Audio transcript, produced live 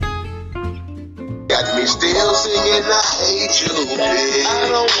got me still singing I hate you, bitch. I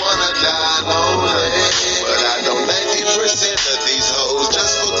don't wanna die lonely, but I know 90% of these hoes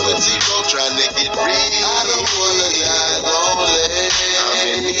just for Quincy Road trying to get real. I don't wanna die lonely. I'm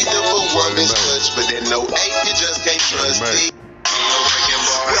in need of a woman's touch, but then no ape, you just can't trust me.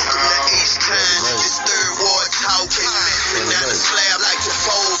 Welcome to H-Time, this third ward talking. Down the slab like the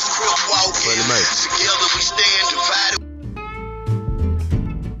foes, crip walking. Together we stand